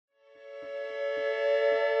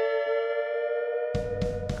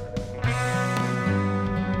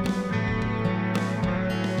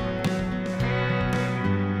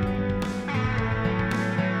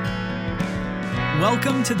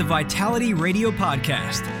Welcome to the Vitality Radio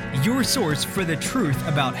Podcast, your source for the truth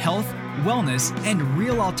about health, wellness, and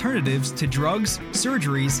real alternatives to drugs,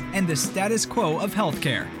 surgeries, and the status quo of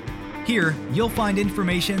healthcare. Here, you'll find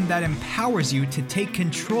information that empowers you to take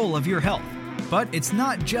control of your health. But it's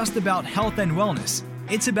not just about health and wellness.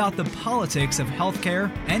 It's about the politics of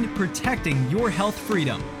healthcare and protecting your health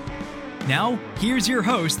freedom. Now, here's your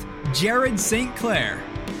host, Jared St. Clair.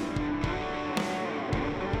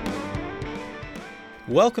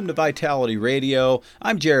 Welcome to Vitality Radio.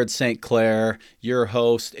 I'm Jared St. Clair, your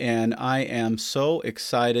host, and I am so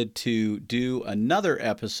excited to do another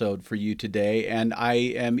episode for you today. And I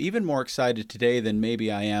am even more excited today than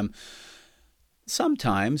maybe I am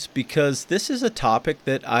sometimes, because this is a topic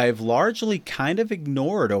that I've largely kind of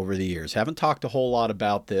ignored over the years. Haven't talked a whole lot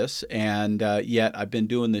about this, and yet I've been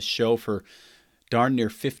doing this show for darn near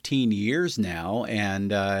 15 years now,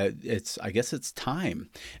 and I guess it's time.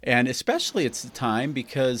 And especially it's time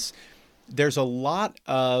because there's a lot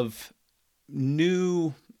of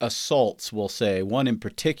new assaults, we'll say, one in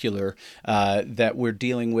particular that we're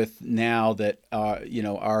dealing with now that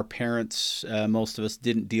our parents, most of us,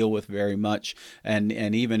 didn't deal with very much, and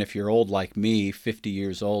even if you're old like me, 50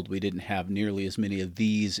 years old, we didn't have nearly as many of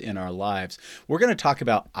these in our lives. We're going to talk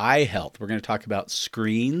about eye health. We're going to talk about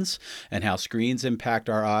screens and how screens impact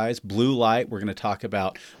our eyes, blue light. We're going to talk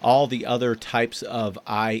about all the other types of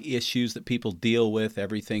eye issues that people deal with,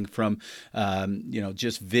 everything from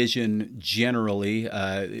just vision generally,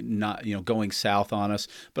 not going south on us,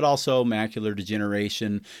 but also macular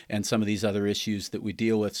degeneration and some of these other issues that we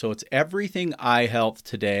deal with. So it's everything eye health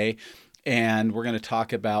today. And we're going to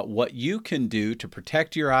talk about what you can do to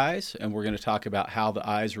protect your eyes, and we're going to talk about how the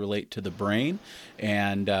eyes relate to the brain,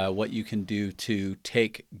 and what you can do to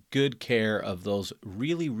take good care of those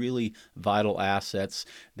really, really vital assets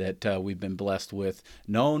that we've been blessed with,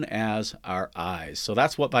 known as our eyes. So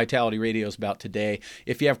that's what Vitality Radio is about today.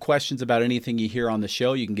 If you have questions about anything you hear on the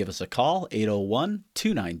show, you can give us a call,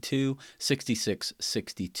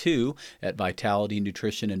 801-292-6662 at Vitality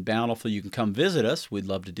Nutrition in Bountiful. You can come visit us. We'd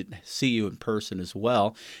love to see you in person as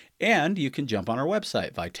well. And you can jump on our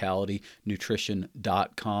website,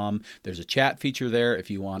 vitalitynutrition.com. There's a chat feature there. If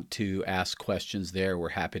you want to ask questions there, we're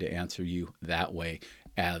happy to answer you that way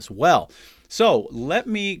as well. So let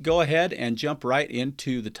me go ahead and jump right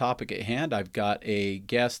into the topic at hand. I've got a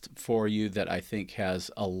guest for you that I think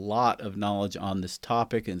has a lot of knowledge on this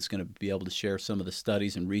topic, and is going to be able to share some of the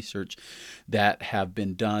studies and research that have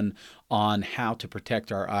been done on how to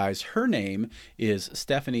protect our eyes. Her name is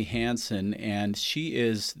Stephanie Hansen, and she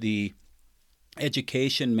is the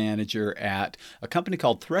education manager at a company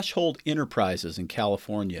called Threshold Enterprises in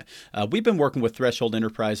California. We've been working with Threshold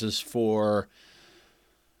Enterprises for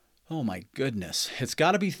oh my goodness. It's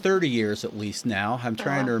got to be 30 years at least now. I'm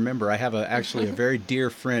trying to remember. I have actually a very dear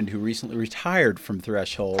friend who recently retired from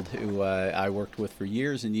Threshold, who I worked with for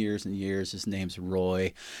years and years and years. His name's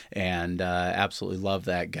Roy, and absolutely love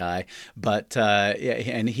that guy. But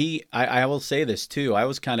and I will say this too. I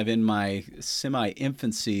was kind of in my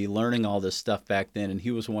semi-infancy learning all this stuff back then, and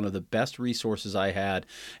he was one of the best resources I had.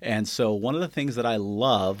 And so one of the things that I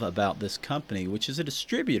love about this company, which is a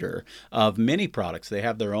distributor of many products, they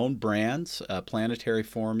have their own brands, Planetary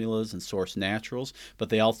Formulas and Source Naturals, but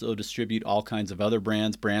they also distribute all kinds of other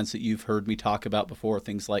brands that you've heard me talk about before,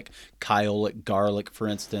 things like Kyolic Garlic, for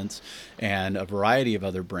instance, and a variety of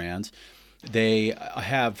other brands. They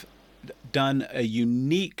have done a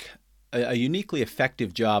uniquely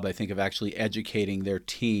effective job, I think, of actually educating their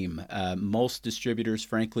team. Most distributors,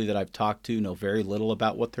 frankly, that I've talked to know very little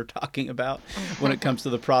about what they're talking about when it comes to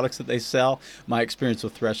the products that they sell. My experience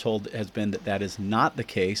with Threshold has been that is not the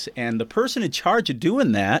case. And the person in charge of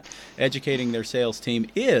doing that, educating their sales team,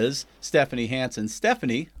 is Stephanie Hansen.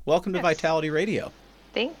 Stephanie, welcome to Vitality Radio.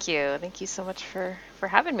 Thank you. Thank you so much for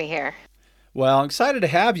having me here. Well, I'm excited to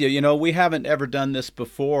have you. We haven't ever done this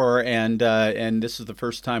before, and this is the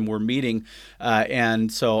first time we're meeting,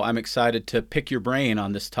 and so I'm excited to pick your brain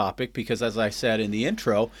on this topic because, as I said in the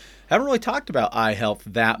intro, I haven't really talked about eye health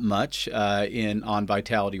that much on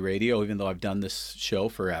Vitality Radio, even though I've done this show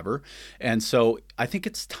forever, and so I think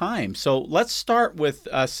it's time. So let's start with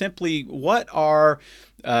simply what are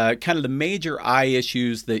kind of the major eye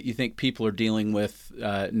issues that you think people are dealing with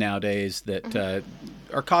nowadays that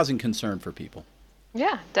are causing concern for people?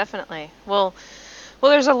 Yeah, definitely. Well,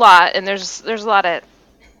 there's a lot, and there's a lot of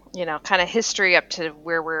kind of history up to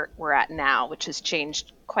where we're at now, which has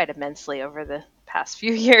changed quite immensely over the past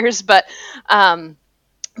few years. But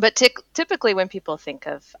typically when people think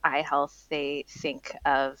of eye health, they think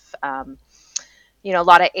of a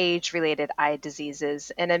lot of age-related eye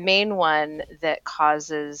diseases, and a main one that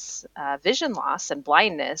causes vision loss and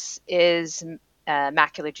blindness is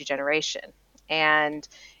macular degeneration. And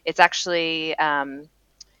it's actually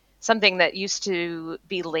something that used to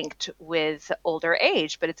be linked with older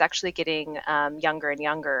age, but it's actually getting younger and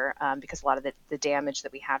younger because a lot of the damage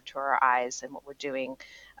that we have to our eyes and what we're doing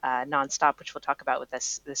nonstop, which we'll talk about with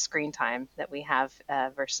the screen time that we have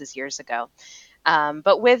versus years ago.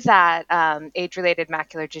 But with that, age-related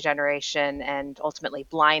macular degeneration and ultimately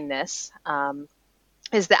blindness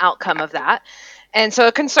is the outcome of that. And so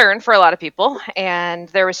a concern for a lot of people. And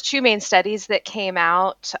there was two main studies that came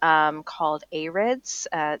out called AREDS.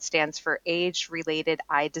 It stands for Age-Related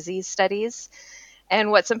Eye Disease Studies. And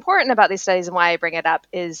what's important about these studies and why I bring it up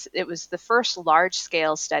is it was the first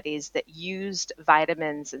large-scale studies that used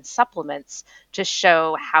vitamins and supplements to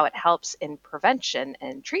show how it helps in prevention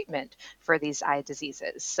and treatment for these eye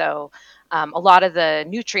diseases. So a lot of the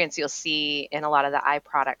nutrients you'll see in a lot of the eye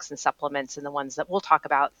products and supplements and the ones that we'll talk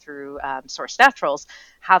about through Source Naturals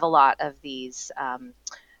have a lot of these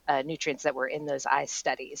nutrients that were in those eye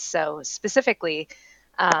studies. So specifically,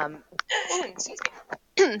 excuse me.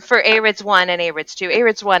 For AREDS 1 and AREDS 2.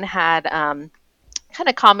 AREDS 1 had kind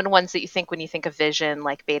of common ones that you think when you think of vision,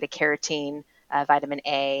 like beta carotene, vitamin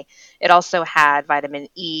A. It also had vitamin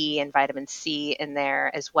E and vitamin C in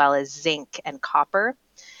there, as well as zinc and copper.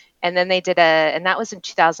 And then they did and that was in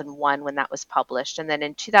 2001 when that was published. And then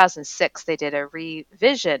in 2006, they did a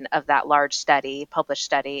revision of that large study, published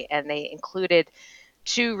study, and they included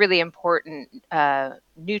two really important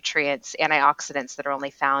nutrients, antioxidants that are only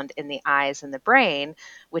found in the eyes and the brain,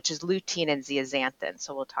 which is lutein and zeaxanthin.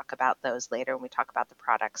 So we'll talk about those later when we talk about the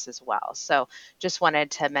products as well. So just wanted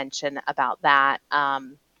to mention about that.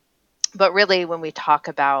 But really, when we talk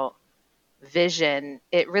about vision,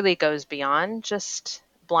 it really goes beyond just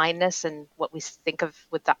blindness and what we think of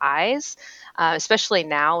with the eyes, especially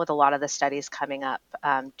now with a lot of the studies coming up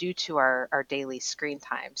due to our daily screen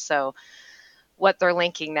time. So what they're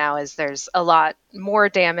linking now is there's a lot more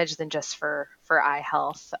damage than just for eye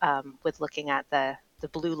health with looking at the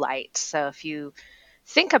blue light. So if you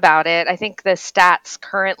think about it, I think the stats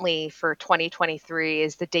currently for 2023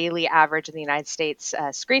 is the daily average in the United States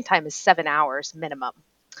screen time is 7 hours minimum,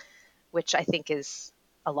 which I think is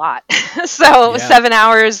a lot. So 7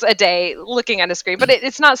 hours a day looking at a screen. But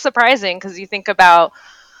it's not surprising because you think about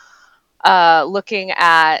looking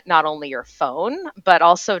at not only your phone, but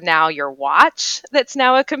also now your watch that's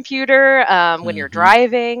now a computer. When you're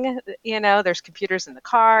driving, there's computers in the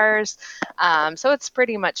cars. So it's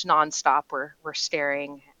pretty much nonstop. We're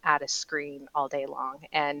staring at a screen all day long.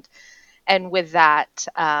 And with that,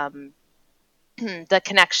 the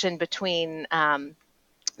connection between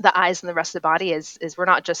the eyes and the rest of the body is we're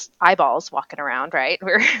not just eyeballs walking around, right?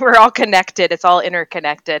 We're all connected. It's all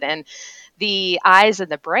interconnected. And the eyes and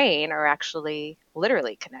the brain are actually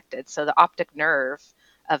literally connected. So the optic nerve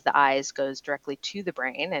of the eyes goes directly to the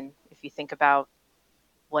brain. And if you think about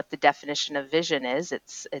what the definition of vision is,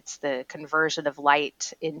 it's the conversion of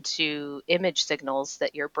light into image signals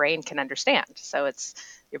that your brain can understand. So it's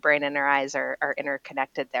your brain and your eyes are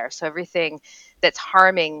interconnected there. So everything that's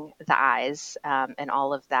harming the eyes and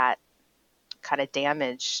all of that kind of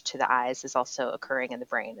damage to the eyes is also occurring in the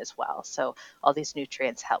brain as well. So all these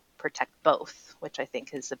nutrients help protect both, which I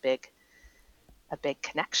think is a big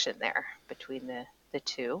connection there between the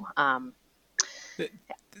two.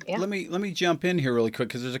 Let me jump in here really quick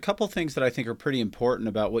because there's a couple things that I think are pretty important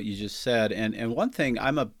about what you just said. And one thing,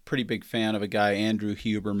 I'm a pretty big fan of a guy, Andrew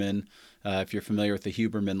Huberman. If you're familiar with the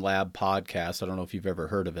Huberman Lab podcast, I don't know if you've ever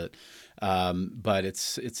heard of it, but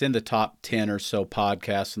it's in the top 10 or so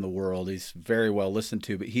podcasts in the world. He's very well listened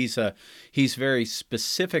to, but he's very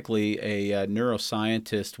specifically a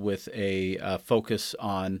neuroscientist with a focus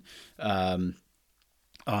on the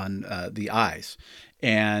eyes.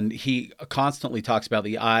 And he constantly talks about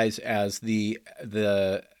the eyes as the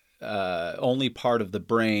only part of the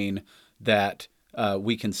brain that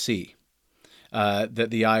we can see. That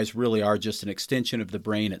the eyes really are just an extension of the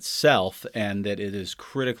brain itself, and that it is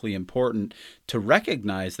critically important to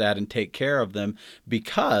recognize that and take care of them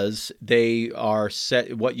because they are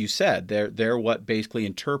what you said. They're what basically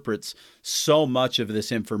interprets so much of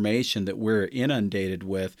this information that we're inundated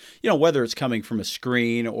with, whether it's coming from a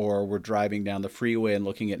screen or we're driving down the freeway and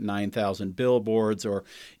looking at 9,000 billboards or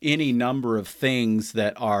any number of things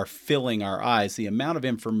that are filling our eyes. The amount of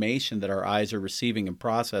information that our eyes are receiving and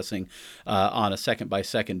processing on a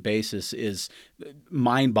second-by-second basis is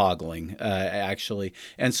mind-boggling, actually.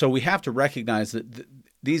 And so we have to recognize that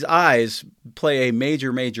these eyes play a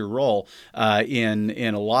major, major role in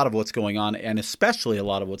a lot of what's going on, and especially a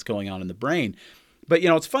lot of what's going on in the brain. But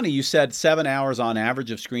it's funny, you said 7 hours on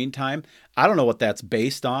average of screen time. I don't know what that's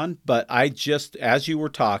based on, but I just, as you were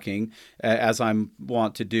talking, as I'm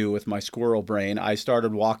wont to do with my squirrel brain, I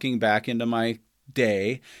started walking back into my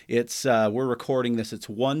day. It's we're recording this. It's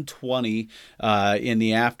 1:20 in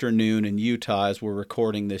the afternoon in Utah as we're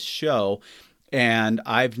recording this show. And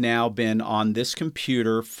I've now been on this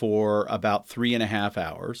computer for about 3.5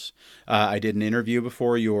 hours. I did an interview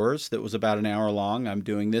before yours that was about an hour long. I'm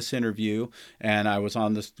doing this interview, and I was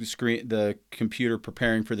on the computer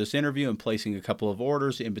preparing for this interview and placing a couple of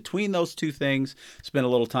orders in between those two things. Spent a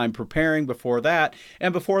little time preparing before that.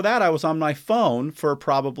 And before that, I was on my phone for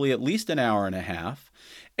probably at least an hour and a half.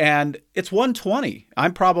 And it's 1:20.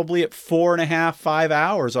 I'm probably at 4.5, 5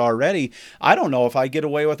 hours already. I don't know if I get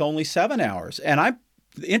away with only 7 hours. And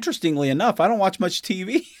interestingly enough, I don't watch much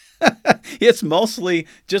TV. It's mostly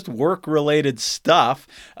just work-related stuff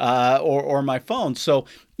or my phone. So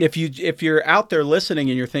if you're out there listening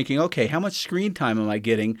and you're thinking, okay, how much screen time am I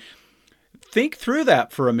getting? Think through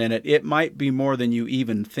that for a minute. It might be more than you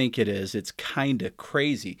even think it is. It's kind of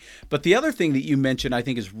crazy. But the other thing that you mentioned, I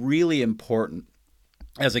think, is really important.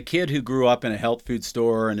 As a kid who grew up in a health food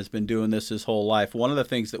store and has been doing this his whole life, one of the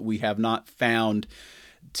things that we have not found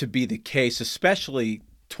to be the case, especially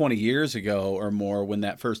 20 years ago or more when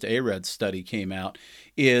that first ARED study came out,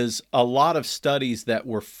 is a lot of studies that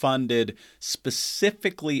were funded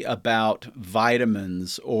specifically about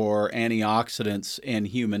vitamins or antioxidants in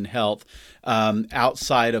human health,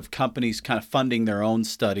 outside of companies kind of funding their own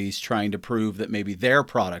studies trying to prove that maybe their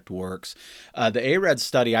product works. The ARED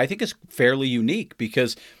study, I think, is fairly unique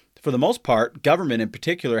because for the most part, government in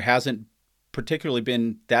particular hasn't particularly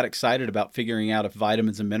been that excited about figuring out if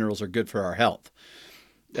vitamins and minerals are good for our health.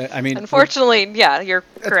 I mean, unfortunately, yeah, you're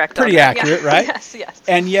correct. Pretty accurate, yeah. Right? Yes.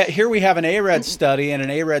 And yet here we have an ARED study and an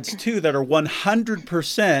AREDS 2 that are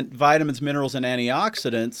 100% vitamins, minerals, and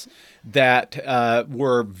antioxidants that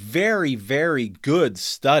were very, very good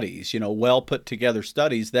studies, well put together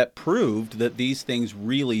studies that proved that these things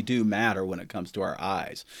really do matter when it comes to our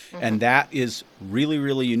eyes. Mm-hmm. And that is really,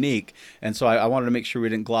 really unique. And so I wanted to make sure we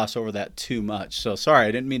didn't gloss over that too much. So sorry,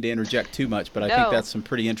 I didn't mean to interject too much, but I think that's some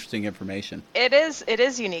pretty interesting information. It is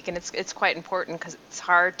unique, and it's quite important because it's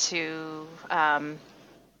hard to,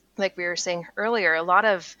 like we were saying earlier, a lot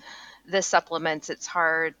of the supplements, it's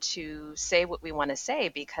hard to say what we want to say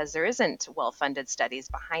because there isn't well-funded studies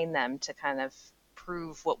behind them to kind of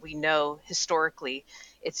prove what we know historically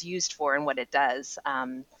it's used for and what it does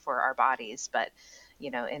for our bodies. But,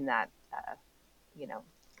 in that,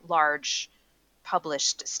 large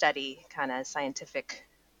published study kind of scientific,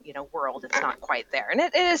 world, it's not quite there. And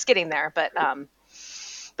it is getting there, but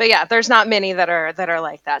yeah, there's not many that are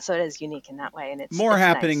like that, so it is unique in that way, and it's more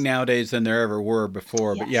happening nice nowadays than there ever were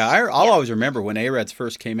before. Yes. But yeah, I'll always remember when AREDS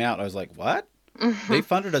first came out. I was like, "What? Mm-hmm. They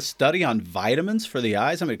funded a study on vitamins for the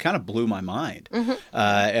eyes?" I mean, it kind of blew my mind.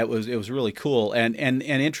 Mm-hmm. It was really cool, and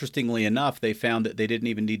interestingly enough, they found that they didn't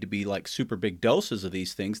even need to be like super big doses of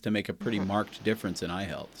these things to make a pretty marked difference in eye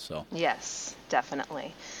health. So yes,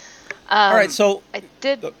 definitely. All right, so I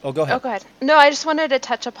did. Oh, go ahead. Oh, go ahead. No, I just wanted to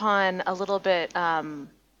touch upon a little bit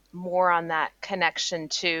more on that connection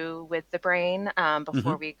too with the brain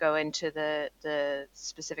before we go into the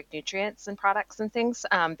specific nutrients and products and things,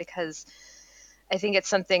 because I think it's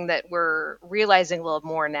something that we're realizing a little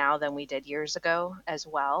more now than we did years ago as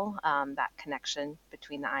well, that connection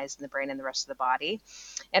between the eyes and the brain and the rest of the body.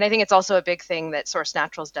 And I think it's also a big thing that Source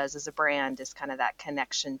Naturals does as a brand, is kind of that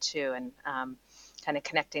connection too, and kind of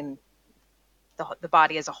connecting the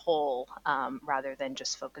body as a whole, rather than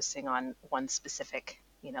just focusing on one specific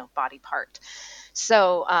body part.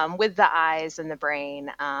 So with the eyes and the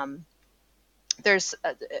brain, there's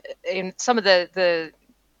in some of the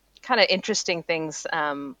kind of interesting things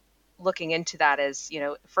looking into that is,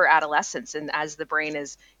 for adolescents, and as the brain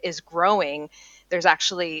is growing, there's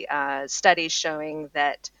actually studies showing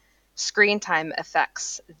that screen time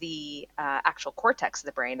affects the actual cortex of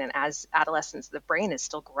the brain, and as adolescents, the brain is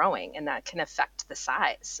still growing, and that can affect the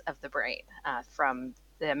size of the brain from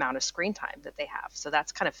the amount of screen time that they have. So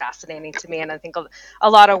that's kind of fascinating to me, and I think a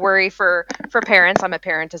lot of worry for parents. I'm a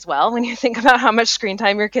parent as well, when you think about how much screen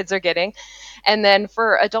time your kids are getting. And then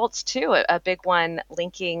for adults too, a big one,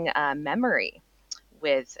 linking memory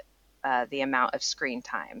with the amount of screen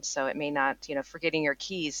time. So it may not, forgetting your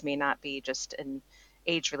keys may not be just an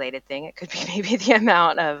age-related thing. It could be maybe the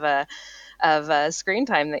amount of screen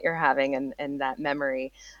time that you're having and that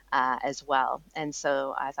memory as well. And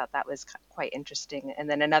so I thought that was quite interesting. And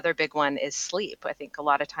then another big one is sleep. I think a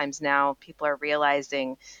lot of times now people are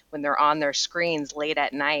realizing when they're on their screens late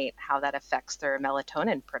at night how that affects their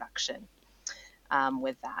melatonin production.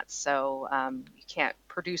 with that. So you can't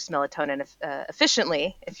produce melatonin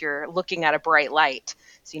efficiently if you're looking at a bright light.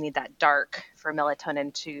 So you need that dark for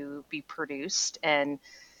melatonin to be produced. And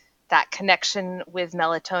that connection with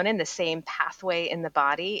melatonin, the same pathway in the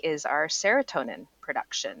body, is our serotonin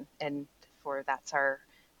production. And that's our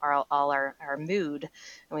mood. And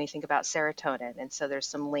when you think about serotonin, and so there's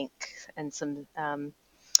some link and some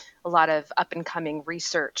a lot of up and coming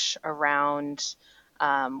research around,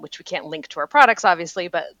 which we can't link to our products, obviously,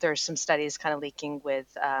 but there's some studies kind of linking with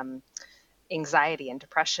anxiety and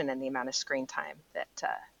depression and the amount of screen time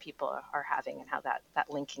that people are having, and how that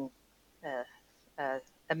linking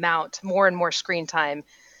amount, more and more screen time,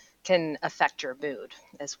 can affect your mood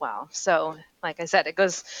as well. So, like I said, it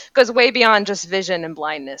goes way beyond just vision and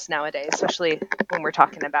blindness nowadays, especially when we're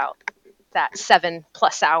talking about that 7+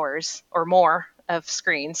 hours or more of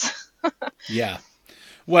screens. Yeah.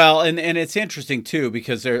 Well, and it's interesting too,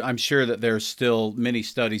 because I'm sure that there's still many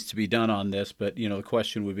studies to be done on this, but the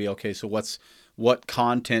question would be, okay, so what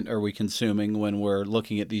content are we consuming when we're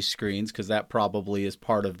looking at these screens? Because that probably is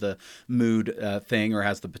part of the mood thing, or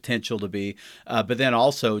has the potential to be. But then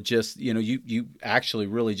also just, you actually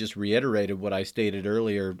really just reiterated what I stated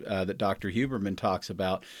earlier, that Dr. Huberman talks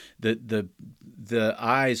about. The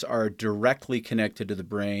eyes are directly connected to the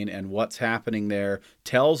brain, and what's happening there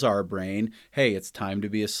tells our brain, hey, it's time to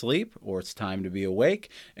be asleep or it's time to be awake.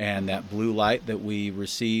 And that blue light that we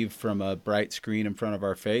receive from a bright screen in front of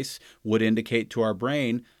our face would indicate to our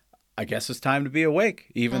brain, I guess it's time to be awake,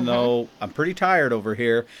 even though I'm pretty tired over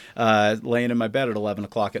here, laying in my bed at 11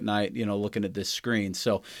 o'clock at night, looking at this screen.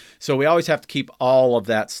 So we always have to keep all of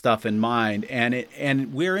that stuff in mind.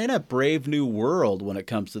 And we're in a brave new world when it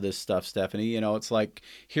comes to this stuff, Stephanie. It's like,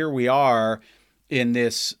 here we are in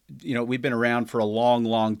this, we've been around for a long,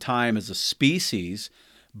 long time as a species,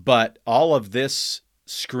 but all of this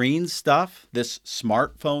screen stuff, this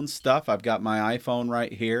smartphone stuff. I've got my iPhone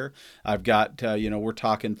right here. I've got, we're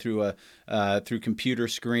talking through through computer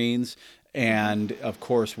screens. And of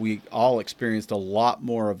course, we all experienced a lot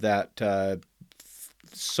more of that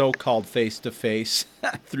so-called face-to-face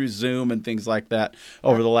through Zoom and things like that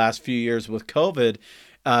over the last few years with COVID.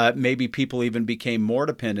 Maybe people even became more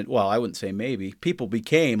dependent. Well, I wouldn't say maybe. People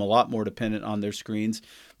became a lot more dependent on their screens,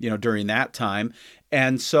 during that time.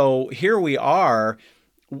 And so here we are,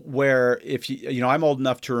 where if I'm old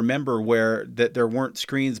enough to remember where that there weren't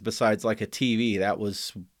screens besides like a TV. That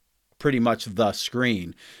was pretty much the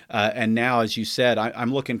screen. And now, as you said,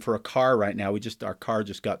 I'm looking for a car right now. Our car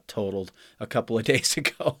just got totaled a couple of days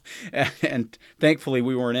ago, and thankfully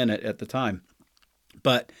we weren't in it at the time.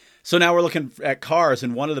 But so now we're looking at cars,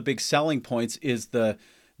 and one of the big selling points is the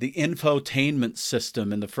infotainment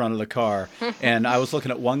system in the front of the car. And I was looking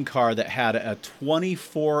at one car that had a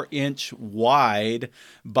 24-inch wide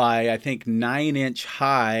by, I think, 9-inch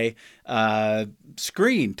high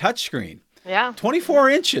screen, touch screen. Yeah. 24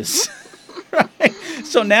 inches. Right?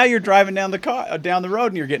 So now you're driving down the road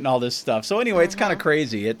and you're getting all this stuff. So anyway, it's kind of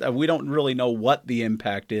crazy. We don't really know what the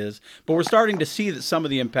impact is, but we're starting to see that some of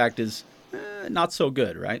the impact is not so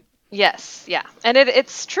good, right? Yes. Yeah. And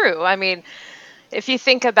it's true. I mean, if you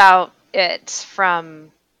think about it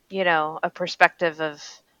from, a perspective of,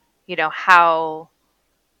 how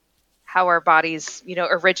our bodies,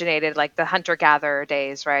 originated, like the hunter-gatherer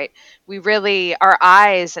days, right? Our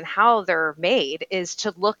eyes and how they're made is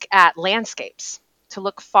to look at landscapes, to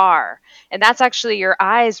look far. And that's actually, your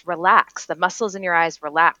eyes relax. The muscles in your eyes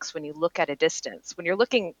relax when you look at a distance. When you're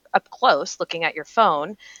looking up close, looking at your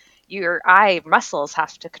phone, your eye muscles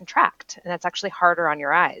have to contract, and that's actually harder on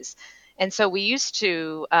your eyes. And so we used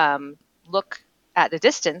to look at a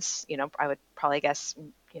distance, I would probably guess,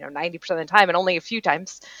 90% of the time, and only a few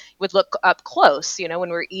times would look up close, when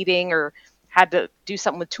we're eating or had to do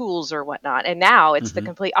something with tools or whatnot. And now it's the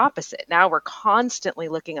complete opposite. Now we're constantly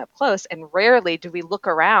looking up close, and rarely do we look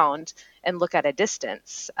around and look at a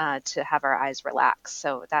distance to have our eyes relax.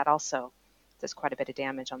 So that also does quite a bit of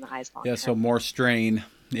damage on the eyes long term. So more strain.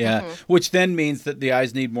 Yeah, which then means that the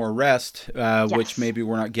eyes need more rest, which maybe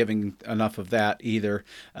we're not giving enough of that either.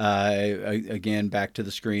 Again, back to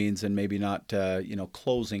the screens, and maybe not,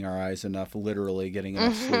 closing our eyes enough, literally getting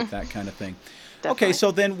enough sleep, that kind of thing. Definitely. Okay,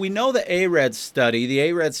 so then we know the AREDS study. The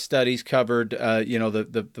AREDS studies covered,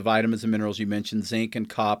 the vitamins and minerals you mentioned, zinc and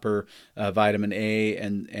copper, vitamin A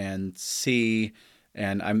and C,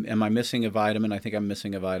 and am I missing a vitamin? I think I'm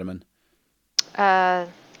missing a vitamin.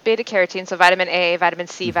 Beta carotene, so vitamin A, vitamin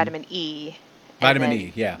C, vitamin E. Vitamin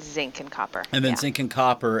E, yeah. Zinc and copper. And then zinc and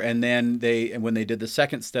copper. And then when they did the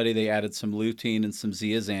second study, they added some lutein and some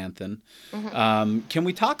zeaxanthin. Can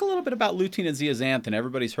we talk a little bit about lutein and zeaxanthin?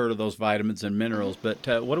 Everybody's heard of those vitamins and minerals, but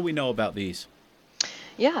what do we know about these?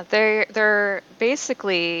 Yeah, they're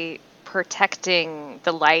basically protecting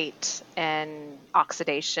the light and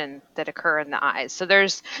oxidation that occur in the eyes. So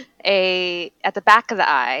there's at the back of the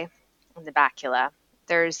eye, in the macula,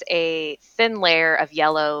 there's a thin layer of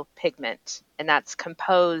yellow pigment, and that's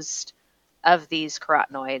composed of these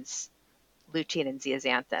carotenoids, lutein and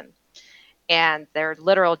zeaxanthin. And their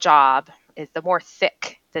literal job is the more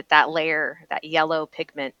thick that layer, that yellow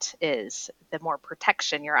pigment is, the more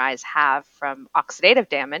protection your eyes have from oxidative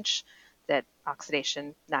damage. That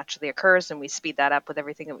oxidation naturally occurs, and we speed that up with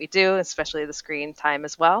everything that we do, especially the screen time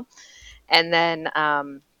as well. And then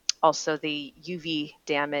also the UV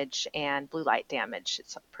damage and blue light damage,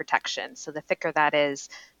 it's protection. So the thicker that is,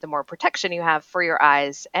 the more protection you have for your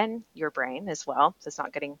eyes and your brain as well. So it's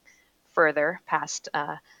not getting further past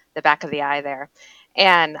the back of the eye there.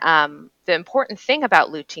 And the important thing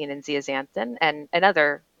about lutein and zeaxanthin and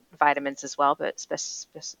other vitamins as well, but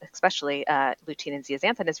especially lutein and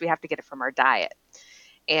zeaxanthin, is we have to get it from our diet.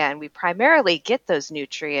 And we primarily get those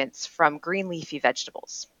nutrients from green leafy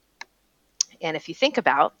vegetables. And if you think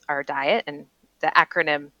about our diet and the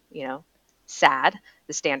acronym, SAD,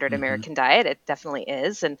 the standard Mm-hmm. American diet, it definitely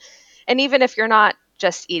is. And even if you're not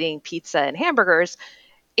just eating pizza and hamburgers,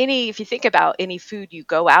 if you think about any food you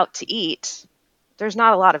go out to eat, there's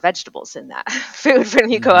not a lot of vegetables in that food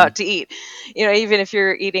when you go Mm-hmm. out to eat. Even if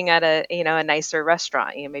you're eating at a nicer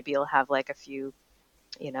restaurant, maybe you'll have like a few,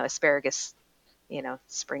 asparagus,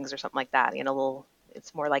 springs or something like that.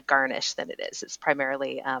 It's more like garnish than it is. It's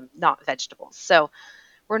primarily not vegetables. So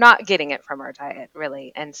we're not getting it from our diet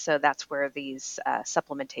really. And so that's where these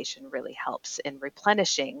supplementation really helps in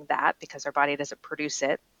replenishing that, because our body doesn't produce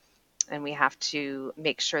it. And we have to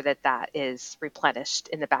make sure that that is replenished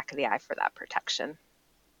in the back of the eye for that protection.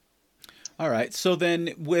 All right. So then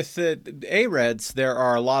with the AREDS, there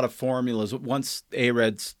are a lot of formulas. Once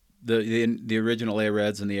AREDS, the original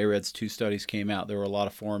AREDS and the AREDS 2 studies came out, there were a lot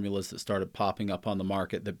of formulas that started popping up on the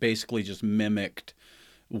market that basically just mimicked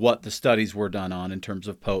what the studies were done on in terms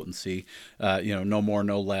of potency, no more,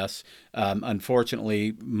 no less.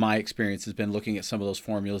 Unfortunately, my experience has been looking at some of those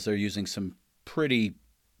formulas. They're using some pretty,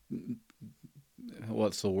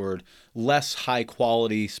 what's the word, less high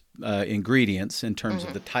quality ingredients in terms of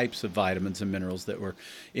Mm-hmm. the types of vitamins and minerals that were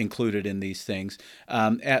included in these things.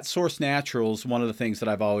 At Source Naturals, one of the things that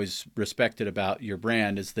I've always respected about your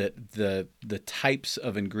brand is that the types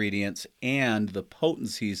of ingredients and the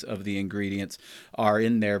potencies of the ingredients are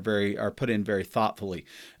put in very thoughtfully.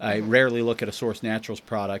 I Mm-hmm. rarely look at a Source Naturals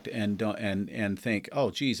product and don't and think,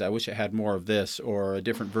 oh geez, I wish it had more of this or a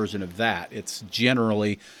different version of that. It's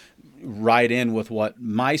generally right in with what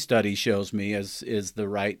my study shows me is the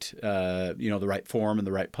right the right form and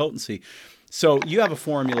the right potency. So you have a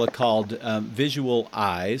formula called Visual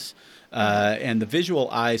Eyes, Mm-hmm. and the Visual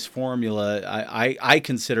Eyes formula I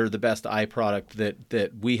consider the best eye product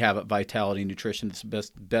that we have at Vitality Nutrition. It's the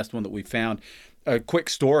best one that we found. A quick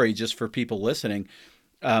story just for people listening.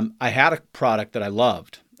 I had a product that I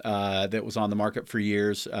loved that was on the market for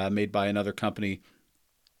years, made by another company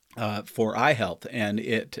for eye health, and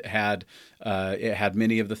it had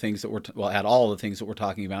many of the things that it had all of the things that we're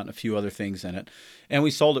talking about and a few other things in it, and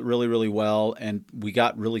we sold it really really well, and we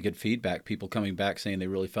got really good feedback. People coming back saying they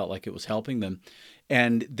really felt like it was helping them,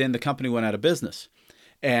 and then the company went out of business,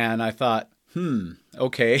 and I thought,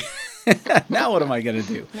 okay, now what am I going to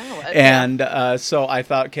do? Now what? Yeah. And so I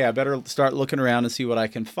thought, okay, I better start looking around and see what I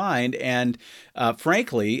can find. And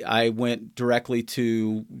frankly, I went directly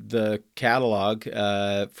to the catalog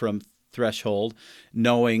from Threshold,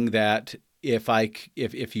 knowing that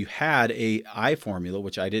if you had a eye formula,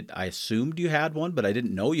 which I assumed you had one, but I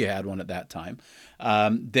didn't know you had one at that time,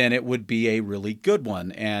 then it would be a really good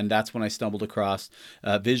one. And that's when I stumbled across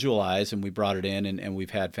Visual Eyes, and we brought it in, and we've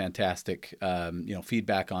had fantastic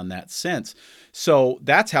feedback on that since. So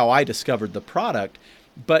that's how I discovered the product.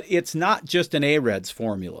 But it's not just an AREDS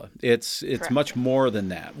formula. It's Correct. much more than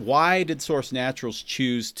that. Why did Source Naturals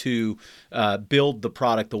choose to build the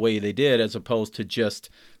product the way they did, as opposed to just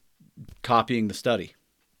copying the study?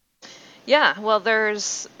 Yeah. Well,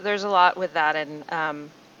 there's a lot with that, and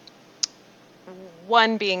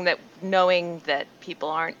one being that knowing that people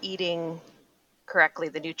aren't eating correctly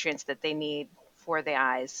the nutrients that they need for the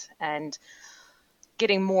eyes, and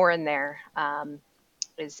getting more in there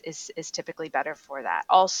is typically better for that.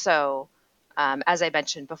 Also, as I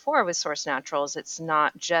mentioned before with Source Naturals, it's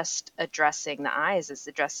not just addressing the eyes, it's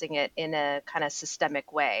addressing it in a kind of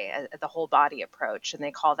systemic way, the whole body approach, and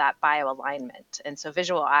they call that bioalignment. And so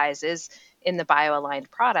Visual Eyes is in the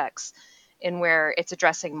bioaligned products, in where it's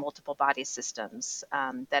addressing multiple body systems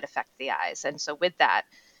that affect the eyes. And so with that,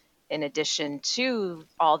 in addition to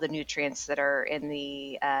all the nutrients that are in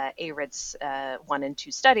the AREDS 1 and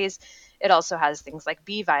 2 studies, it also has things like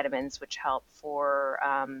B vitamins, which help for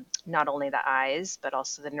not only the eyes, but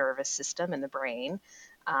also the nervous system and the brain.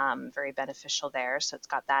 Very beneficial there. So it's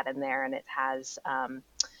got that in there, and it has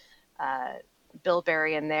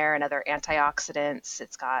bilberry in there and other antioxidants.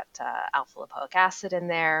 It's got alpha lipoic acid in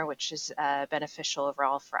there, which is beneficial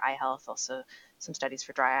overall for eye health. Also, some studies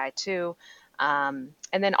for dry eye too. And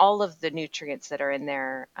then all of the nutrients that are in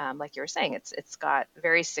there, like you were saying, it's got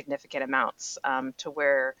very significant amounts to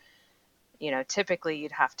where, typically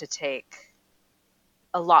you'd have to take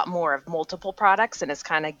a lot more of multiple products, and it's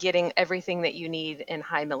kind of getting everything that you need in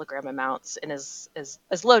high milligram amounts in as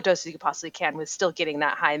low dose as you possibly can, with still getting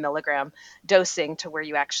that high milligram dosing to where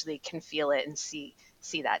you actually can feel it and see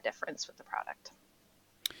that difference with the product.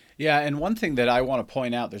 Yeah, and one thing that I want to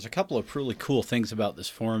point out, there's a couple of really cool things about this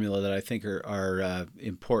formula that I think are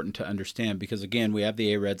important to understand, because again, we have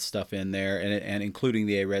the AREDS stuff in there, and including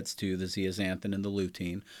the AREDS 2, the zeaxanthin and the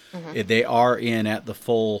lutein. Mm-hmm. They are in at the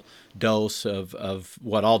full dose of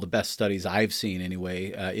what all the best studies I've seen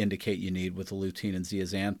anyway indicate you need, with the lutein and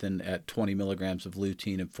zeaxanthin at 20 milligrams of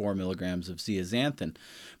lutein and 4 milligrams of zeaxanthin.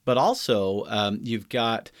 But also, you've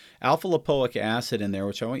got alpha lipoic acid in there,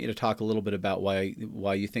 which I want you to talk a little bit about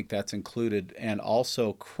why you think that's included, and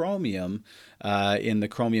also chromium in the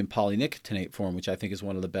chromium polynicotinate form, which I think is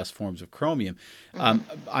one of the best forms of chromium.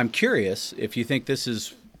 Mm-hmm. I'm curious if you think this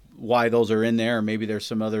is why those are in there, or maybe there's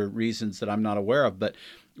some other reasons that I'm not aware of, but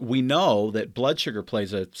we know that blood sugar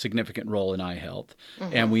plays a significant role in eye health.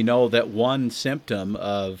 Mm-hmm. And we know that one symptom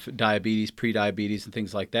of diabetes, prediabetes, and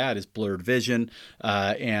things like that is blurred vision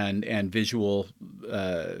and visual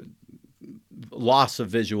loss of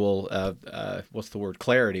visual,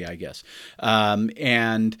 clarity, I guess.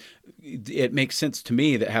 And it makes sense to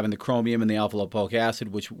me that having the chromium and the alpha lipoic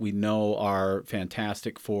acid, which we know are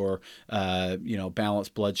fantastic for,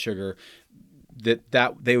 balanced blood sugar,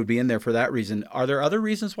 that they would be in there for that reason. Are there other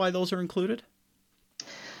reasons why those are included?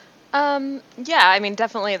 Yeah, I mean,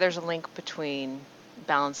 definitely there's a link between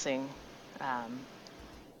balancing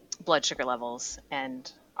blood sugar levels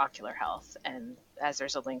and ocular health, and as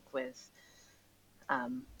there's a link with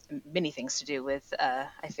many things to do with,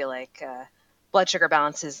 I feel like blood sugar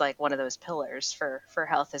balance is like one of those pillars for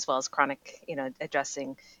health, as well as chronic,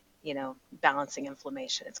 addressing, balancing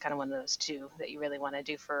inflammation. It's kind of one of those two that you really want to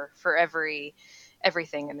do for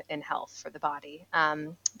everything in health for the body.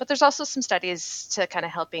 But there's also some studies to kind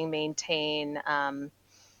of helping maintain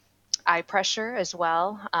eye pressure as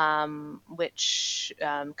well, which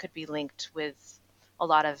could be linked with a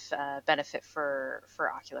lot of benefit for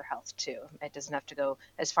ocular health too. It doesn't have to go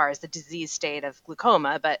as far as the disease state of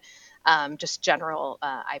glaucoma, but just general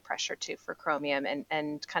eye pressure too for chromium,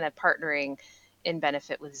 and kind of partnering in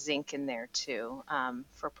benefit with zinc in there too,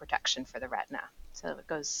 for protection for the retina. So it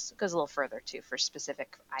goes a little further too for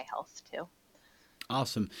specific eye health too.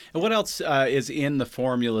 Awesome. And what else is in the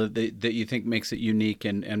formula that you think makes it unique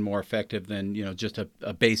and more effective than just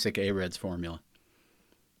a basic AREDS formula?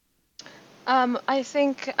 I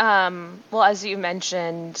think, well, as you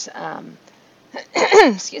mentioned,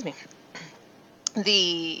 excuse me,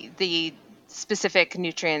 the specific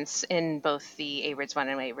nutrients in both the AREDS 1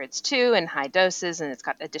 and AREDS 2 in high doses, and it's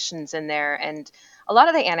got additions in there, and a lot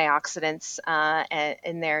of the antioxidants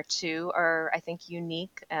in there too are, I think,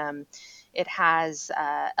 unique. It has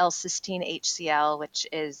L-cysteine HCl, which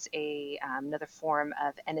is another form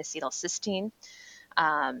of N-acetylcysteine.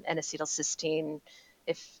 N-acetylcysteine,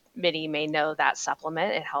 if many may know that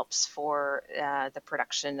supplement, it helps for the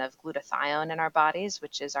production of glutathione in our bodies,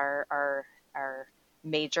 which is our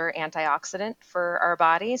major antioxidant for our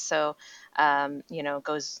body. So,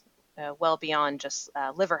 goes well beyond just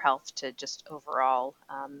liver health to just overall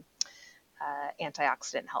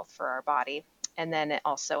antioxidant health for our body. And then it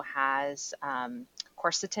also has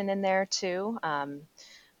quercetin in there too,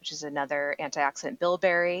 which is another antioxidant.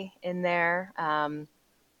 Bilberry in there,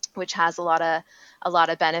 which has a lot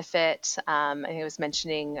of benefit. I was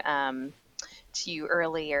mentioning to you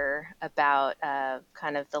earlier about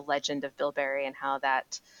kind of the legend of bilberry and how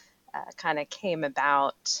that kind of came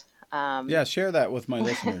about. Yeah, share that with my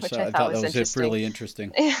listeners. Which I thought that was really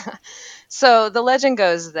interesting. Yeah. So the legend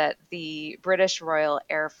goes that the British Royal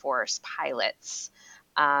Air Force pilots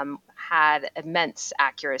had immense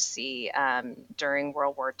accuracy during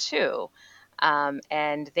World War II.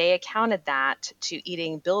 And they accounted that to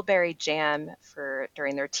eating bilberry jam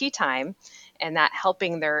during their tea time, and that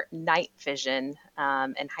helping their night vision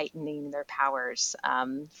and heightening their powers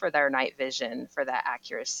for their night vision for that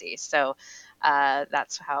accuracy. So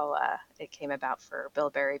that's how it came about for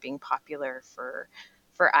bilberry being popular for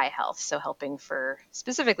eye health. So helping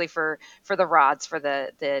specifically for the rods, for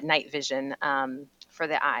the night vision, for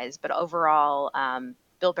the eyes. But overall,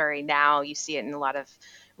 bilberry, now you see it in a lot of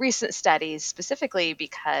recent studies, specifically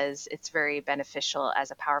because it's very beneficial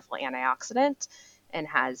as a powerful antioxidant and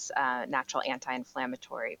has natural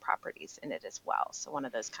anti-inflammatory properties in it as well. So one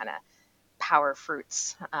of those kind of power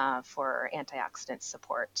fruits for antioxidant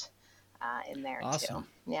support in there Awesome. too.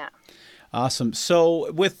 Yeah. Awesome. So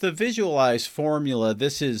with the Visualize formula,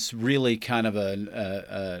 this is really kind of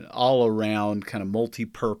an all-around kind of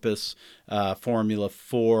multi-purpose formula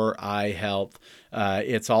for eye health.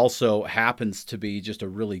 It's also happens to be just a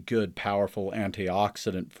really good, powerful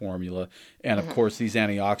antioxidant formula. And of course, these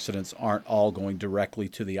antioxidants aren't all going directly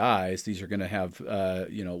to the eyes. These are going to have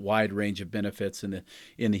wide range of benefits in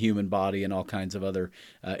the human body and all kinds of other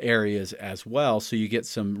areas as well. So you get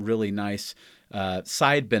some really nice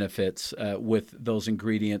side benefits with those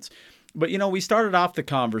ingredients. But, we started off the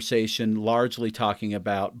conversation largely talking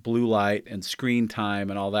about blue light and screen time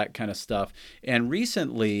and all that kind of stuff. And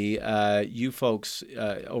recently, you folks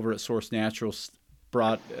over at Source Naturals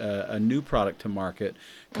brought a new product to market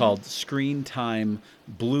called Screen Time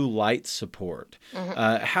Blue Light Support.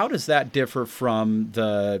 How does that differ from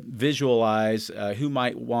the Visualize? Who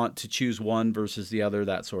might want to choose one versus the other,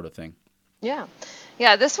 that sort of thing? Yeah.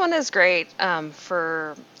 Yeah, this one is great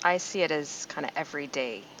I see it as kind of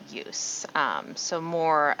everyday use. So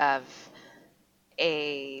more of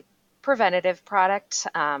a preventative product.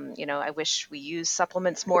 I wish we use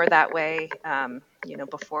supplements more that way.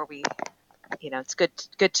 Before we, it's good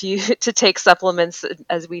to take supplements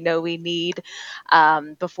as we know we need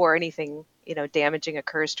before anything damaging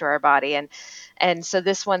occurs to our body. And so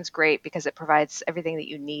this one's great because it provides everything that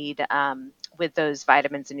you need with those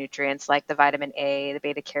vitamins and nutrients, like the vitamin A, the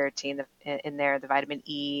beta carotene in there, the vitamin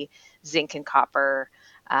E, zinc and copper.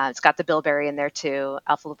 It's got the bilberry in there too,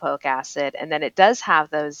 alpha lipoic acid, and then it does have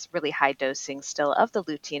those really high dosing still of the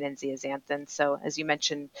lutein and zeaxanthin. So as you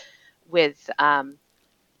mentioned with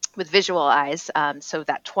Visualize, so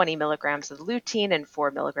that 20 milligrams of lutein and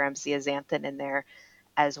 4 milligrams zeaxanthin in there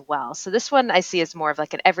as well. So this one I see as more of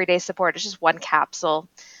like an everyday support. It's just one capsule,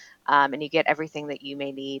 and you get everything that you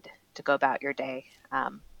may need to go about your day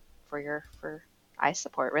for eye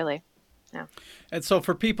support, really. Yeah. And so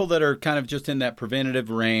for people that are kind of just in that preventative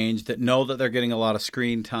range, that know that they're getting a lot of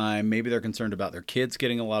screen time, maybe they're concerned about their kids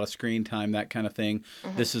getting a lot of screen time, that kind of thing.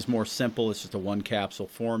 This is more simple. It's just a one capsule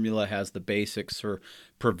formula, has the basics for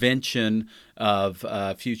prevention of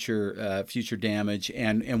future damage.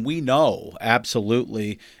 And we know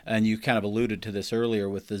absolutely, and you kind of alluded to this earlier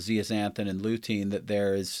with the zeaxanthin and lutein, that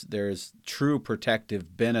there's true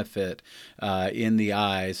protective benefit in the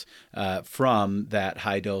eyes from that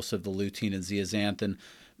high dose of the lutein and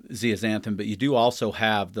zeaxanthin, but you do also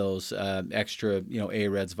have those extra,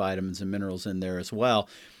 AREDS, vitamins and minerals in there as well.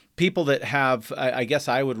 People that have, I guess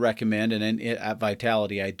I would recommend, and at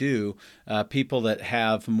Vitality I do, people that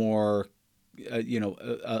have more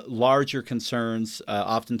larger concerns,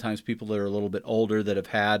 oftentimes people that are a little bit older that have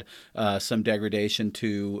had some degradation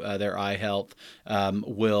to their eye health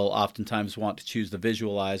will oftentimes want to choose the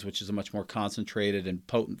Visualize, which is a much more concentrated and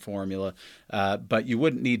potent formula. But you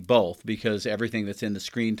wouldn't need both because everything that's in the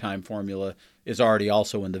screen time formula is already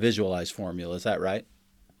also in the Visualize formula. Is that right?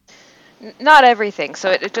 Not everything.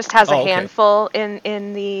 So it just has a okay. handful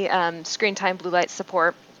in the screen time blue light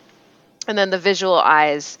support. And then the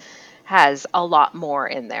Visualize has a lot more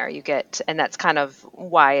in there. You get, and that's kind of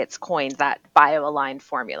why it's coined that bio-aligned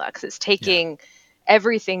formula, because it's taking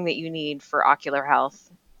everything that you need for ocular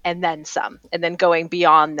health and then some, and then going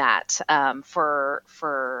beyond that for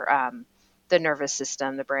the nervous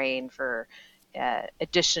system, the brain, for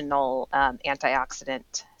additional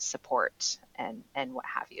antioxidant support and what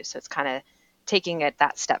have you. So it's kind of taking it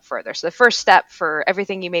that step further. So the first step for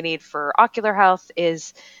everything you may need for ocular health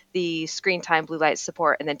is the screen time blue light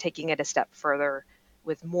support, and then taking it a step further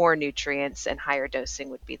with more nutrients and higher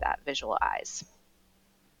dosing would be that Visualize.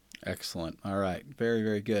 Excellent. All right. Very,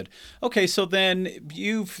 very good. Okay, so then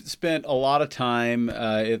you've spent a lot of time,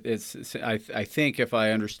 I think if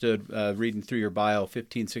I understood reading through your bio,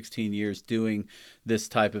 15, 16 years doing this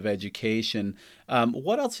type of education.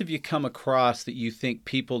 What else have you come across that you think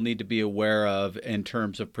people need to be aware of in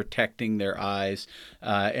terms of protecting their eyes,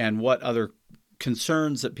 and what other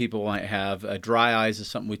concerns that people might have? Dry eyes is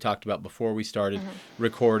something we talked about before we started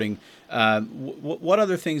recording. What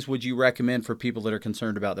other things would you recommend for people that are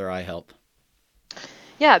concerned about their eye health?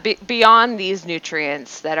 Yeah, beyond these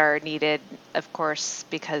nutrients that are needed, of course,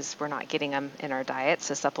 because we're not getting them in our diet,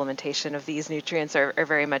 so supplementation of these nutrients are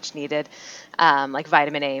very much needed. Like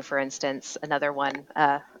vitamin A, for instance, another one,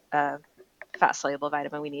 fat soluble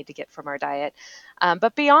vitamin we need to get from our diet.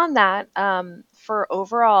 But beyond that, for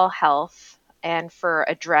overall health and for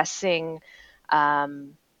addressing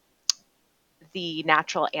the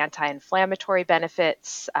natural anti-inflammatory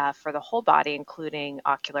benefits for the whole body, including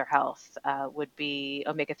ocular health, would be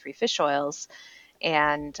omega-3 fish oils.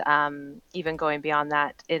 And even going beyond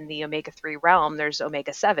that, in the omega-3 realm, there's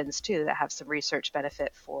omega-7s too that have some research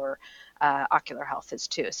benefit for ocular health as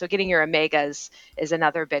too. So getting your omegas is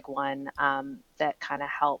another big one that kind of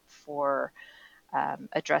help for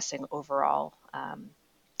addressing overall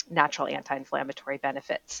natural anti-inflammatory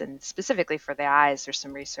benefits. And specifically for the eyes, there's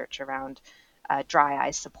some research around dry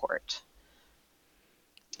eye support.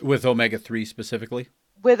 With omega-3 specifically?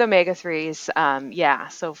 With omega-3s, yeah,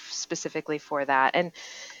 so specifically for that. And,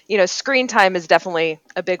 screen time is definitely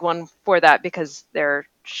a big one for that because they're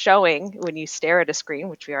showing when you stare at a screen,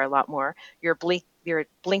 which we are a lot more, you're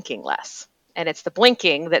blinking less. And it's the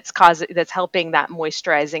blinking that's helping that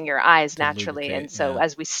moisturizing your eyes naturally. Lubricate, and so yeah.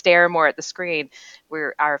 as we stare more at the screen, we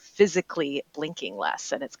are physically blinking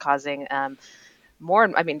less, and it's causing more.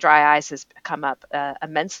 Dry eyes has come up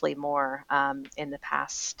immensely more in the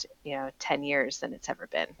past 10 years than it's ever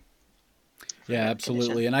been. Yeah,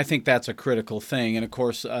 absolutely. And I think that's a critical thing. And of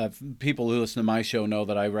course, people who listen to my show know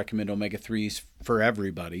that I recommend omega-3s for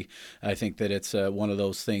everybody. I think that it's one of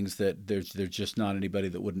those things that there's just not anybody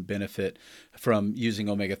that wouldn't benefit from using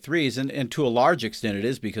omega-3s. And to a large extent, it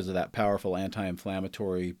is because of that powerful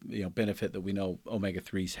anti-inflammatory benefit that we know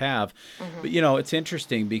omega-3s have. Mm-hmm. But, it's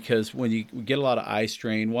interesting because when you get a lot of eye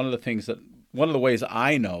strain, one of the ways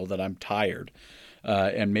I know that I'm tired,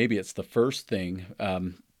 and maybe it's the first thing,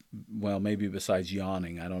 well, maybe besides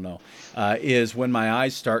yawning, I don't know, is when my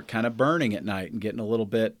eyes start kind of burning at night and getting a little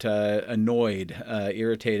bit annoyed,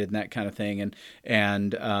 irritated, and that kind of thing.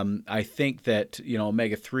 And I think that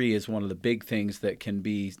omega-3 is one of the big things that can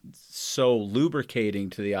be so lubricating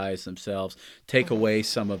to the eyes themselves, take away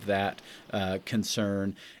some of that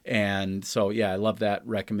concern. And so, yeah, I love that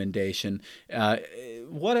recommendation.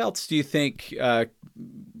 What else do you think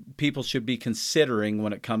people should be considering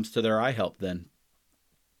when it comes to their eye health then?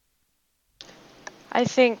 I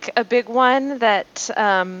think a big one that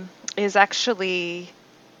is actually,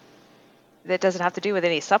 that doesn't have to do with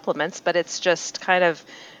any supplements, but it's just kind of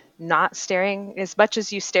not staring. As much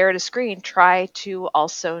as you stare at a screen, try to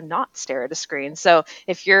also not stare at a screen. So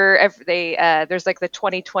if there's like the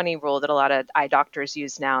 20/20 rule that a lot of eye doctors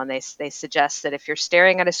use now, and they suggest that if you're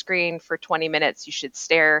staring at a screen for 20 minutes, you should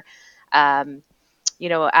stare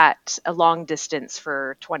at a long distance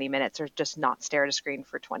for 20 minutes, or just not stare at a screen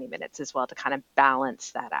for 20 minutes as well, to kind of balance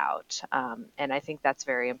that out. And I think that's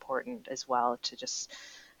very important as well, to just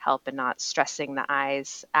help in not stressing the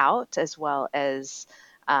eyes out, as well as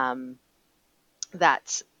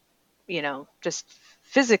that's, just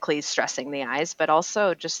physically stressing the eyes, but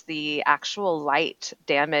also just the actual light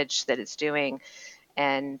damage that it's doing.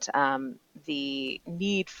 And the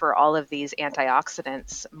need for all of these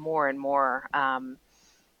antioxidants more and more,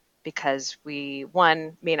 because we,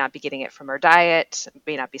 one, may not be getting it from our diet,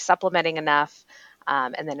 may not be supplementing enough.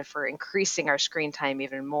 And then if we're increasing our screen time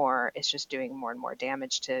even more, it's just doing more and more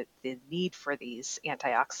damage to the need for these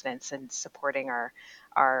antioxidants and supporting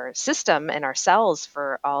our system and our cells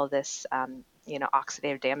for all this,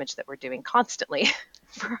 oxidative damage that we're doing constantly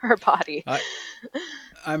for our body.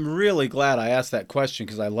 I'm really glad I asked that question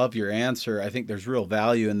because I love your answer. I think there's real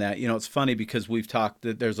value in that. It's funny because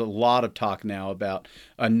there's a lot of talk now about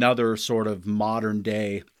another sort of modern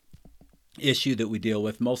day issue that we deal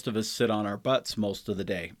with. Most of us sit on our butts most of the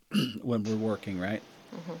day when we're working, right?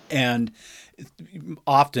 Mm-hmm. And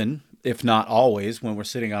often, if not always, when we're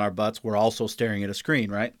sitting on our butts, we're also staring at a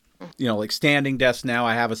screen, right? Like standing desk now,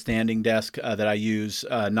 I have a standing desk that I use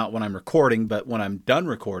not when I'm recording, but when I'm done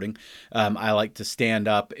recording. I like to stand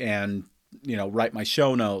up and write my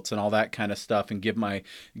show notes and all that kind of stuff, and give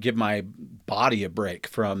my body a break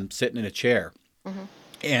from sitting in a chair. Mm-hmm.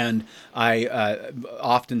 And I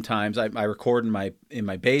oftentimes I record in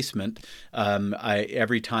my basement.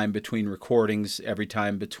 Every time between recordings, every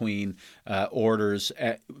time between orders.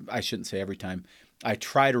 I shouldn't say every time. I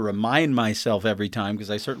try to remind myself every time,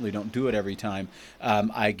 because I certainly don't do it every time.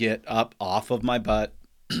 I get up off of my butt,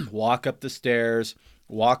 walk up the stairs,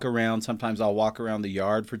 walk around. Sometimes I'll walk around the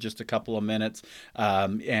yard for just a couple of minutes.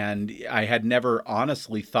 And I had never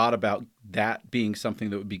honestly thought about that being something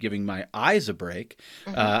that would be giving my eyes a break.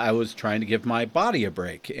 Mm-hmm. I was trying to give my body a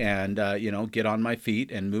break and, get on my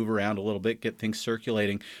feet and move around a little bit, get things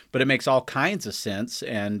circulating. But it makes all kinds of sense.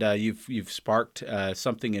 And you've sparked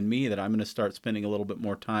something in me that I'm going to start spending a little bit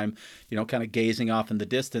more time, kind of gazing off in the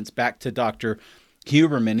distance. Back to Dr.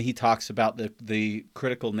 Huberman, he talks about the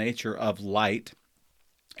critical nature of light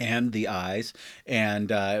and the eyes. And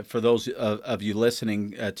for those of you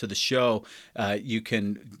listening to the show, you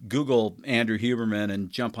can Google Andrew Huberman and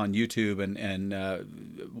jump on YouTube and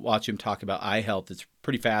watch him talk about eye health. It's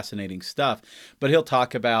pretty fascinating stuff. But he'll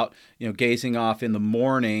talk about, gazing off in the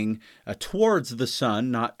morning towards the sun,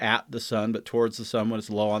 not at the sun, but towards the sun when it's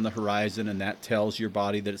low on the horizon, and that tells your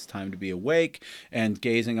body that it's time to be awake. And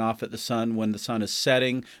gazing off at the sun when the sun is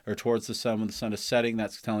setting, or towards the sun when the sun is setting,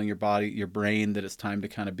 that's telling your body, your brain, that it's time to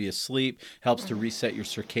kind of be asleep. Helps to reset your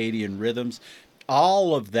circadian rhythms.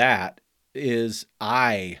 All of that is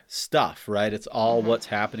eye stuff, right? It's all what's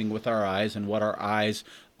happening with our eyes and what our eyes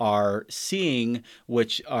are seeing,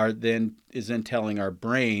 which is then telling our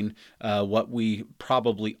brain what we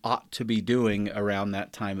probably ought to be doing around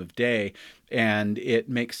that time of day. And it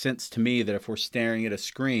makes sense to me that if we're staring at a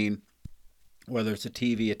screen, whether it's a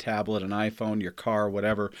TV, a tablet, an iPhone, your car,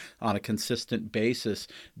 whatever, on a consistent basis,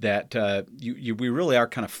 that we really are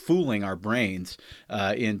kind of fooling our brains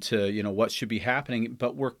into what should be happening.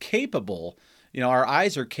 But we're capable, our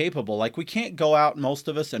eyes are capable. Like, we can't go out, most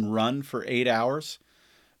of us, and run for 8 hours.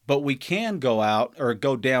 But we can go out or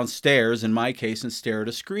go downstairs, in my case, and stare at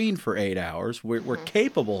a screen for 8 hours. We're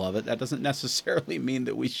capable of it. That doesn't necessarily mean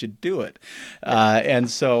that we should do it. And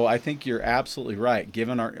so I think you're absolutely right.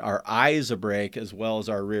 Giving our eyes a break as well as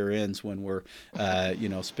our rear ends when we're,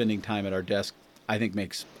 spending time at our desk, I think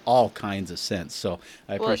makes all kinds of sense. So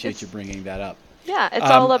I appreciate you bringing that up. Yeah, it's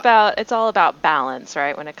all about balance,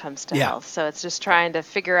 right, when it comes to health. So it's just trying to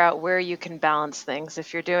figure out where you can balance things.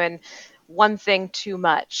 If you're doing one thing too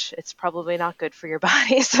much, it's probably not good for your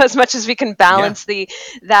body. So as much as we can balance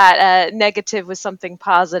that negative with something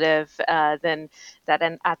positive, then that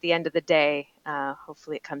at the end of the day,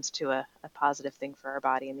 hopefully it comes to a positive thing for our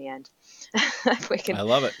body in the end. I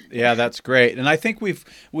love it. Yeah, that's great. And I think we've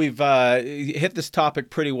hit this topic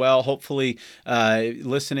pretty well. Hopefully,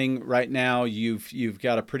 listening right now, you've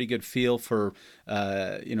got a pretty good feel for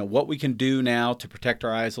what we can do now to protect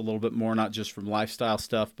our eyes a little bit more, not just from lifestyle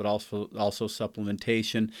stuff, but also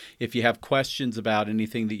supplementation. If you have questions about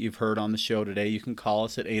anything that you've heard on the show today, you can call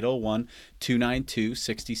us at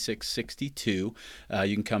 801-292-6662. You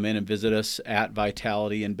can come in and visit us at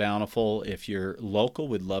Vitality in Bountiful. If you're local,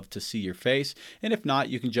 we'd love to see your face. And if not,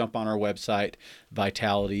 you can jump on our website,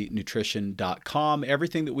 vitalitynutrition.com.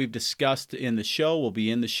 Everything that we've discussed in the show will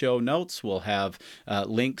be in the show notes. We'll have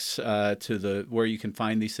links to where you can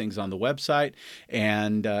find these things on the website.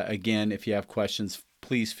 And again, if you have questions,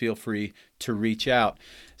 please feel free to reach out.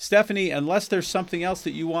 Stephanie, unless there's something else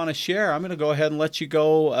that you want to share, I'm going to go ahead and let you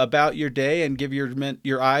go about your day and give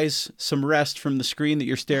your eyes some rest from the screen that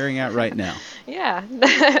you're staring at right now. Yeah,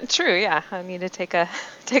 true. Yeah, I need to take a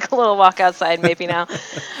little walk outside maybe now.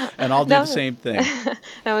 And I'll do the same thing.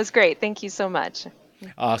 That was great. Thank you so much.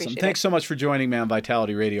 Awesome. Thanks so much for joining me on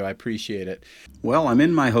Vitality Radio. I appreciate it. Well, I'm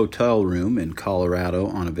in my hotel room in Colorado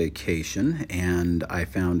on a vacation, and I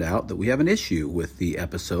found out that we have an issue with the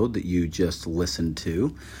episode that you just listened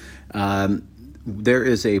to. There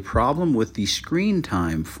is a problem with the screen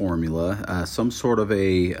time formula, some sort of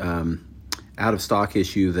a out-of-stock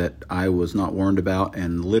issue that I was not warned about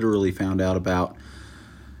and literally found out about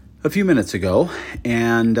a few minutes ago.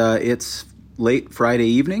 And it's late Friday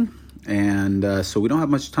evening. And so we don't have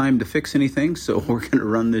much time to fix anything, so we're going to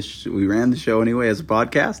run this. We ran the show anyway as a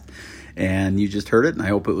podcast, and you just heard it, and I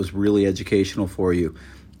hope it was really educational for you.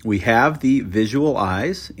 We have the Visual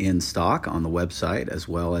Eyes in stock on the website as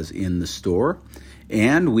well as in the store,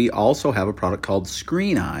 and we also have a product called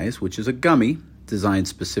Screen Eyes, which is a gummy designed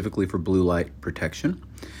specifically for blue light protection.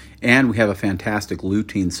 And we have a fantastic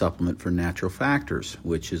lutein supplement for natural factors,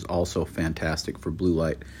 which is also fantastic for blue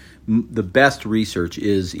light. The best research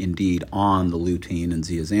is indeed on the lutein and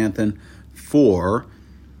zeaxanthin for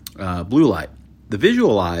blue light. The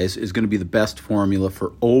Visual Eyes is going to be the best formula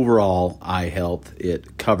for overall eye health.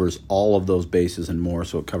 It covers all of those bases and more,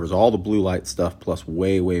 so it covers all the blue light stuff plus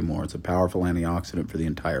way, way more. It's a powerful antioxidant for the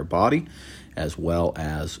entire body as well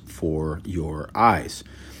as for your eyes.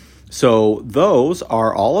 So those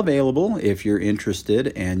are all available if you're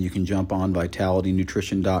interested, and you can jump on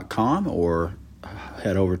vitalitynutrition.com or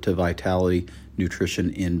head over to Vitality Nutrition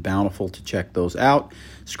in Bountiful to check those out.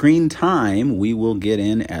 Screen time we will get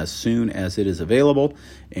in as soon as it is available,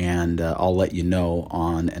 and I'll let you know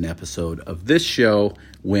on an episode of this show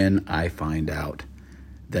when I find out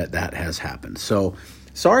that has happened. So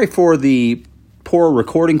sorry for the poor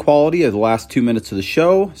recording quality of the last 2 minutes of the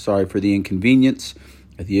show. Sorry for the inconvenience,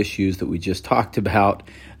 the issues that we just talked about.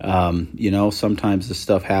 Sometimes this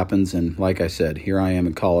stuff happens, and like I said, here I am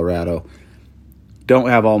in Colorado. don't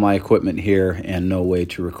have all my equipment here and no way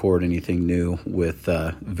to record anything new with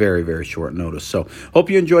very, very short notice. So hope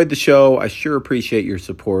you enjoyed the show. I sure appreciate your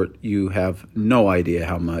support. You have no idea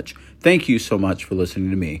how much. Thank you so much for listening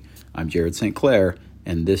to me. I'm Jared St. Clair,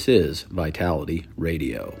 and this is Vitality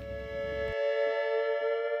Radio.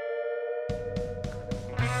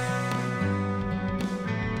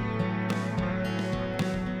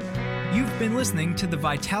 You've been listening to the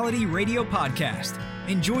Vitality Radio Podcast.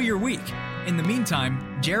 Enjoy your week. In the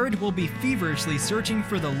meantime, Jared will be feverishly searching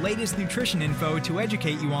for the latest nutrition info to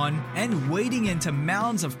educate you on and wading into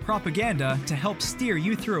mounds of propaganda to help steer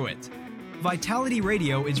you through it. Vitality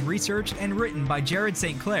Radio is researched and written by Jared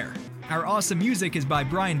St. Clair. Our awesome music is by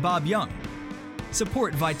Brian Bob Young.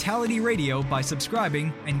 Support Vitality Radio by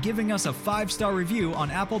subscribing and giving us a 5-star review on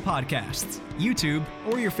Apple Podcasts, YouTube,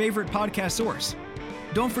 or your favorite podcast source.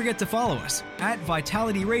 Don't forget to follow us at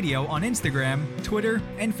Vitality Radio on Instagram, Twitter,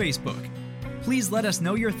 and Facebook. Please let us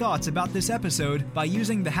know your thoughts about this episode by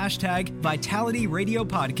using the hashtag Vitality Radio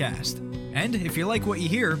Podcast. And if you like what you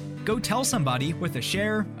hear, go tell somebody with a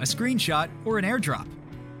share, a screenshot, or an airdrop.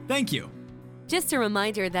 Thank you. Just a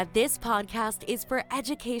reminder that this podcast is for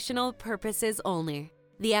educational purposes only.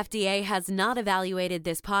 The FDA has not evaluated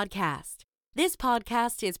this podcast. This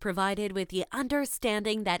podcast is provided with the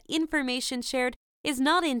understanding that information shared is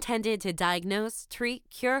not intended to diagnose, treat,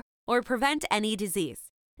 cure, or prevent any disease.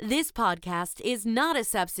 This podcast is not a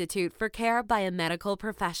substitute for care by a medical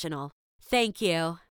professional. Thank you.